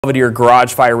Belvedere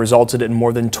garage fire resulted in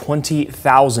more than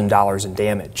 $20,000 in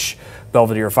damage.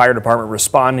 Belvedere Fire Department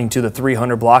responding to the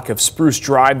 300 block of Spruce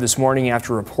Drive this morning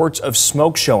after reports of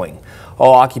smoke showing.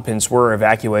 All occupants were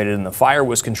evacuated and the fire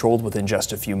was controlled within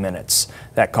just a few minutes.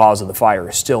 That cause of the fire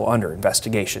is still under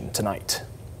investigation tonight.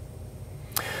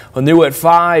 Well, new at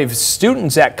 5,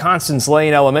 students at Constance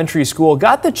Lane Elementary School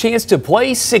got the chance to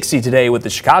play 60 today with the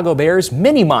Chicago Bears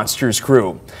Mini Monsters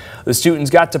crew. The students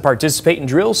got to participate in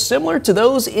drills similar to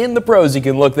those in the pros. You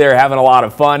can look there having a lot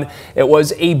of fun. It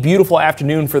was a beautiful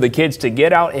afternoon for the kids to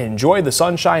get out and enjoy the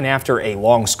sunshine after a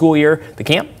long school year. The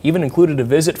camp even included a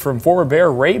visit from former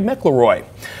Bear Ray McElroy.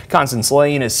 Constance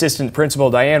Lane Assistant Principal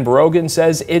Diane Brogan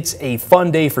says it's a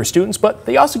fun day for students, but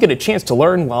they also get a chance to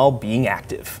learn while being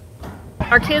active.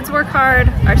 Our kids work hard,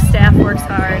 our staff works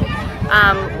hard.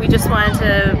 We just wanted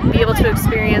to be able to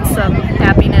experience some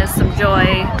happiness, some joy.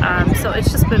 So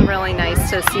it's just been really nice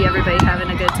to see everybody having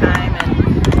a good time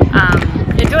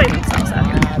and enjoying themselves out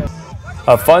here.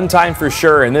 A fun time for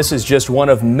sure, and this is just one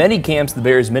of many camps the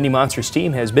Bears Mini Monsters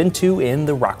team has been to in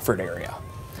the Rockford area.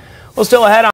 Well, still ahead on